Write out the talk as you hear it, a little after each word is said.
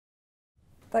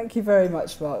Thank you very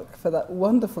much, Mark, for that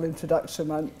wonderful introduction.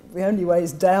 The only way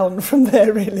is down from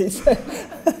there, really. So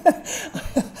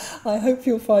I hope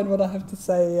you'll find what I have to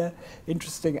say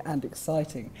interesting and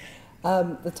exciting.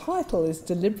 The title is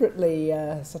deliberately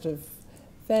sort of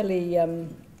fairly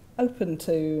open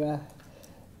to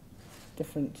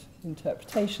different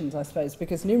interpretations, I suppose,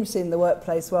 because numeracy in the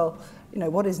workplace, well, you know,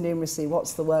 what is numeracy?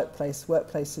 What's the workplace?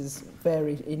 Workplaces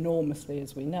vary enormously,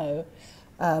 as we know.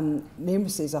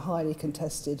 Numeracy is a highly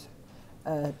contested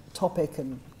topic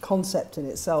and concept in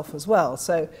itself as well.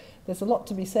 So there's a lot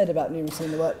to be said about numeracy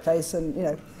in the workplace, and you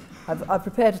know, I've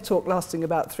prepared a talk lasting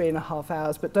about 3.5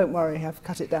 hours, but don't worry, I've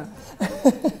cut it down.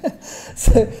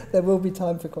 So there will be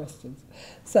time for questions.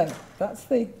 So that's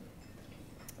the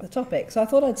topic. So I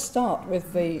thought I'd start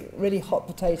with the really hot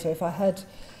potato. If I had,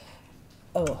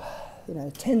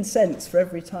 10 cents for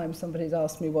every time somebody's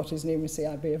asked me what is numeracy,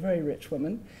 I'd be a very rich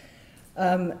woman.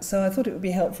 So I thought it would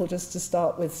be helpful just to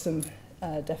start with some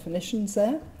definitions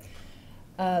there.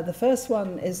 The first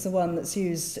one is the one that's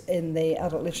used in the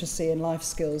Adult Literacy and Life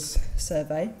Skills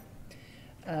Survey,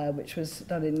 which was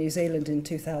done in New Zealand in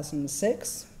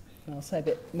 2006. And I'll say a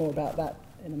bit more about that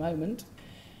in a moment.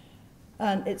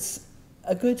 And it's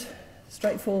a good,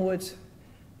 straightforward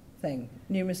thing.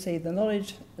 Numeracy, the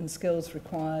knowledge and skills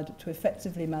required to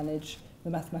effectively manage the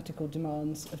mathematical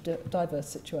demands of diverse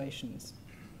situations.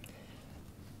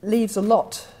 Leaves a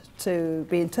lot to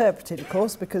be interpreted, of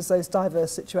course, because those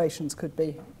diverse situations could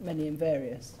be many and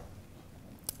various.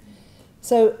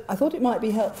 So I thought it might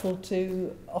be helpful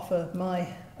to offer my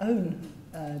own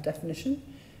definition,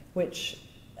 which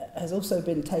has also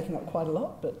been taken up quite a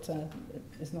lot, but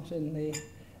is not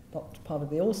part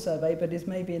of the All survey, but is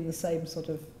maybe in the same sort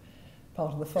of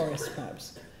part of the forest,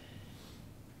 perhaps.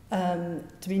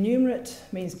 To be numerate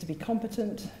means to be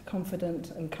competent, confident,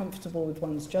 and comfortable with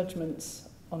one's judgments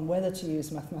on whether to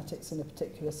use mathematics in a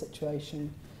particular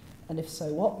situation, and if so,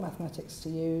 what mathematics to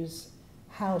use,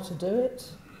 how to do it,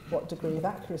 what degree of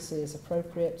accuracy is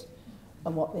appropriate,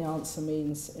 and what the answer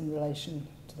means in relation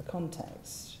to the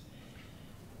context.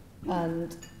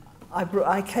 And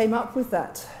I came up with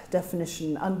that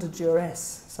definition under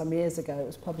duress some years ago. It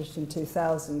was published in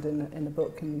 2000 in a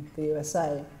book in the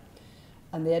USA,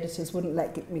 and the editors wouldn't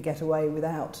let me get away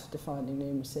without defining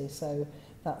numeracy, so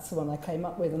that's the one I came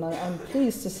up with, and I'm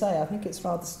pleased to say I think it's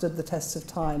rather stood the test of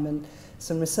time, and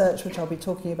some research which I'll be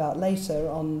talking about later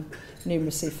on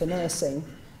numeracy for nursing,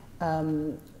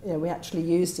 we actually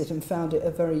used it and found it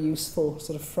a very useful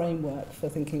sort of framework for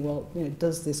thinking, well, you know,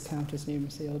 does this count as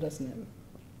numeracy or doesn't it?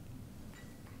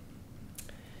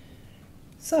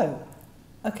 So,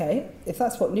 okay, if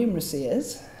that's what numeracy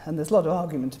is, and there's a lot of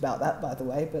argument about that, by the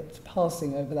way, but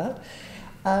passing over that,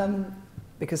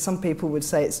 because some people would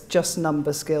say it's just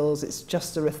number skills, it's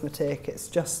just arithmetic, it's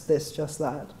just this, just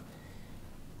that.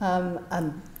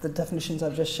 And the definitions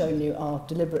I've just shown you are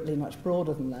deliberately much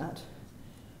broader than that.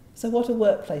 So what are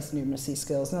workplace numeracy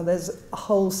skills? Now there's a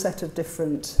whole set of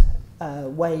different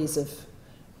ways of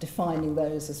defining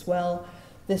those as well.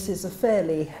 This is a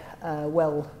fairly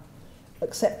well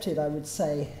accepted, I would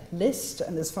say, list,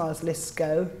 and as far as lists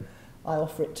go, I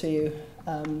offer it to you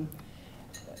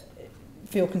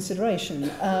for your consideration.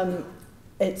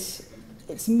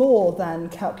 It's more than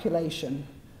calculation.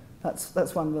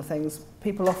 That's one of the things.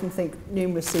 People often think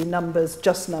numeracy, numbers,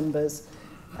 just numbers.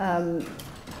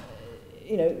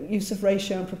 Use of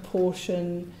ratio and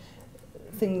proportion,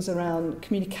 things around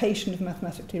communication of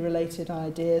mathematically related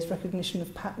ideas, recognition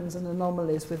of patterns and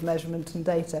anomalies with measurement and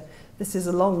data. This is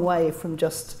a long way from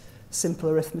just simple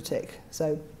arithmetic.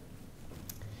 So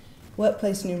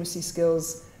workplace numeracy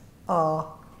skills are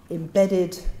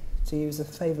embedded, to use a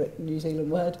favourite New Zealand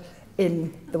word,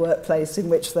 in the workplace in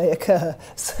which they occur.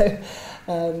 So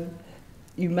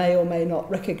you may or may not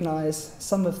recognise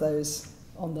some of those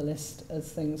on the list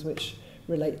as things which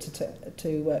relate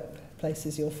to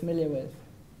workplaces you're familiar with.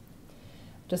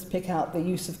 Just pick out the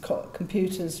use of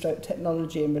computers, stroke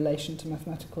technology in relation to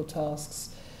mathematical tasks.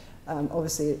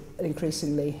 Obviously an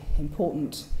increasingly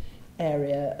important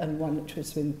area, and one which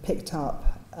has been picked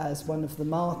up as one of the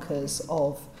markers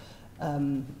of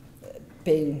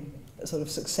being sort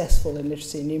of successful in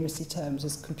literacy and numeracy terms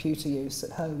is computer use at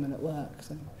home and at work.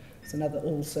 So it's another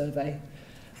All survey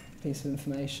piece of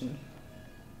information.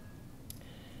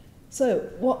 So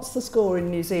what's the score in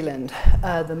New Zealand?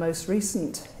 The most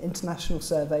recent international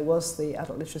survey was the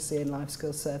Adult Literacy and Life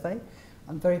Skills Survey.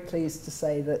 I'm very pleased to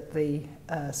say that the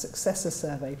successor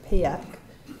survey, PIAC,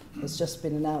 has just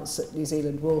been announced that New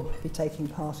Zealand will be taking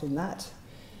part in that.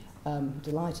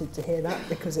 Delighted to hear that,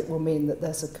 because it will mean that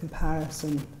there's a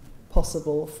comparison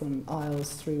possible from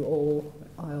IELTS through all.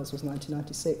 IELTS was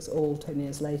 1996, all 10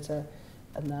 years later,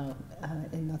 and now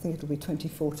in, I think it'll be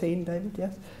 2014, David,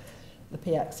 yes, the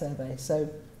PIAC survey. So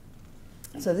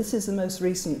this is the most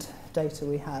recent data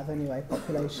we have anyway,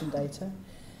 population data.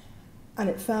 And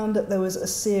it found that there was a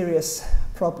serious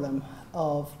problem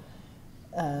of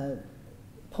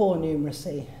poor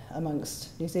numeracy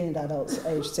amongst New Zealand adults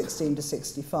aged 16 to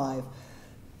 65.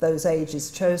 Those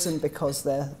ages chosen because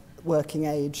they're working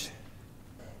age.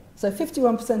 So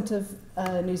 51%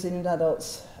 of New Zealand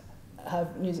adults have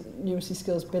numeracy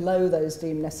skills below those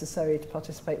deemed necessary to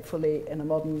participate fully in a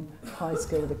modern,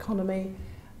 high-skilled economy,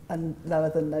 and lower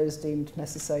than those deemed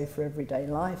necessary for everyday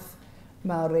life.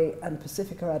 Maori and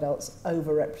Pacifica adults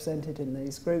overrepresented in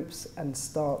these groups, and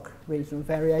stark regional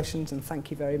variations. And thank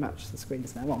you very much. The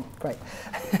screen's now on. Great.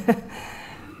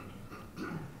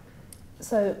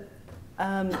 So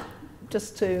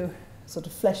just to sort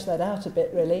of flesh that out a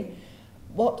bit, really,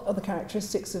 what are the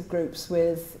characteristics of groups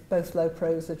with both low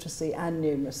prose literacy and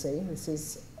numeracy? This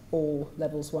is all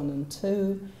levels 1 and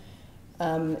 2.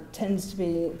 Tends to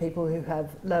be people who have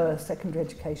lower secondary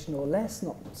education or less,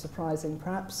 not surprising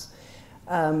perhaps.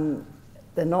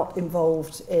 They're not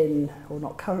involved in, or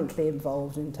not currently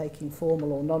involved in, taking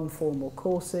formal or non-formal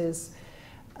courses.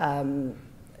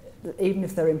 Even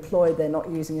if they're employed, they're not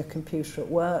using a computer at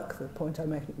work, the point I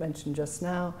mentioned just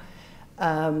now.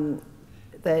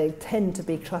 They tend to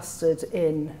be clustered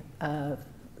in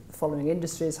following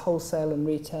industries: wholesale and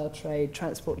retail trade,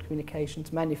 transport and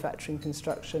communications, manufacturing,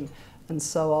 construction, and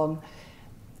so on.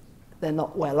 They're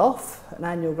not well off, an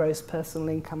annual gross personal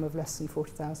income of less than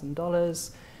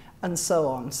 $40,000, and so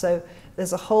on. So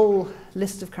there's a whole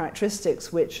list of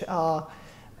characteristics which are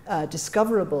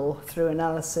discoverable through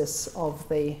analysis of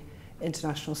the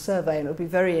international survey, and it'll be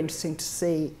very interesting to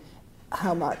see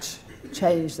how much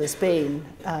change there's been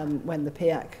when the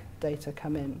PIAC data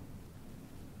come in.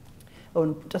 Oh,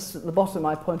 and just at the bottom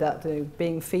I point out that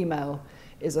being female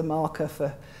is a marker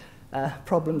for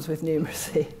problems with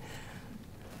numeracy.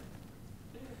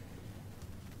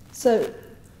 So,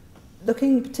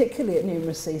 looking particularly at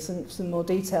numeracy, some more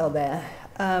detail there.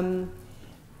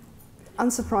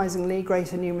 Unsurprisingly,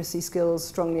 greater numeracy skills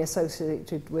strongly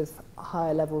associated with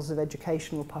higher levels of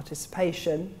educational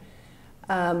participation.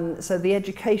 So the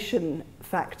education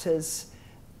factors,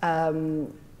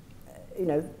 you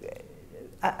know,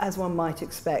 as one might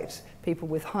expect, people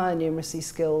with higher numeracy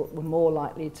skill were more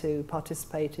likely to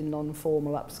participate in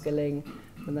non-formal upskilling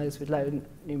than those with low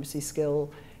numeracy skill,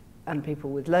 and people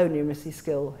with low numeracy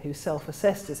skill who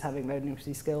self-assessed as having low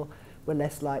numeracy skill were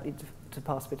less likely to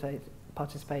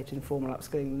participate in formal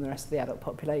upskilling than the rest of the adult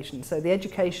population. So the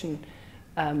education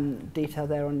detail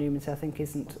there on numeracy I think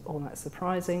isn't all that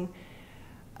surprising.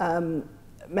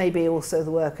 Maybe also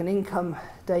the work and income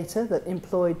data, that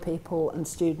employed people and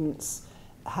students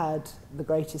had the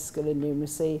greatest skill in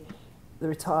numeracy, the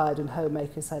retired and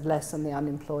homemakers had less, and the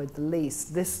unemployed the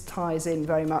least. This ties in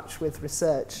very much with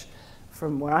research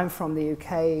from where I'm from, the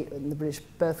UK, and the British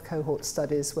birth cohort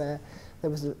studies, where there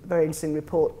was a very interesting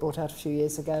report brought out a few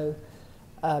years ago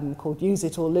called Use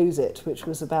It or Lose It, which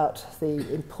was about the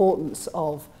importance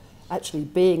of actually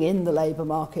being in the labour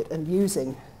market and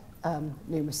using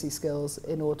numeracy skills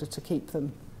in order to keep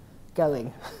them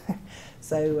going.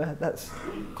 So that's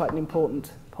quite an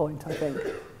important point, I think.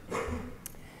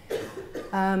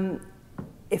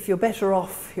 If you're better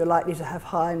off, you're likely to have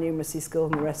higher numeracy skill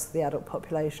than the rest of the adult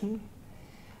population.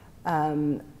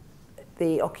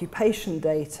 The occupation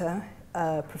data,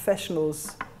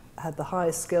 professionals had the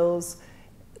highest skills,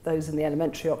 those in the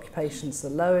elementary occupations the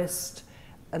lowest,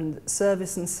 and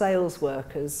service and sales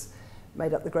workers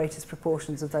made up the greatest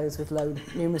proportions of those with low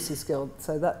numeracy skill.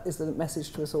 So that is the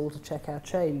message to us all to check our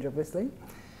change, obviously.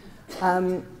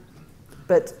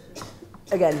 But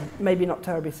again, maybe not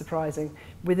terribly surprising.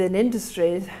 Within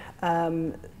industries,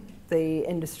 the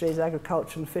industries,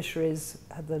 agriculture and fisheries,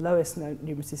 had the lowest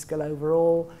numeracy skill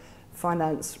overall.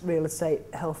 Finance, real estate,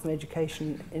 health and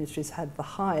education industries had the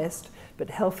highest, but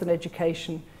health and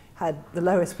education had the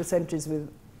lowest percentages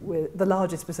with the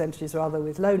largest percentages rather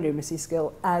with low numeracy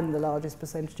skill, and the largest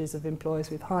percentages of employers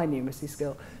with high numeracy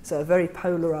skill. So a very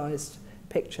polarised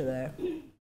picture there.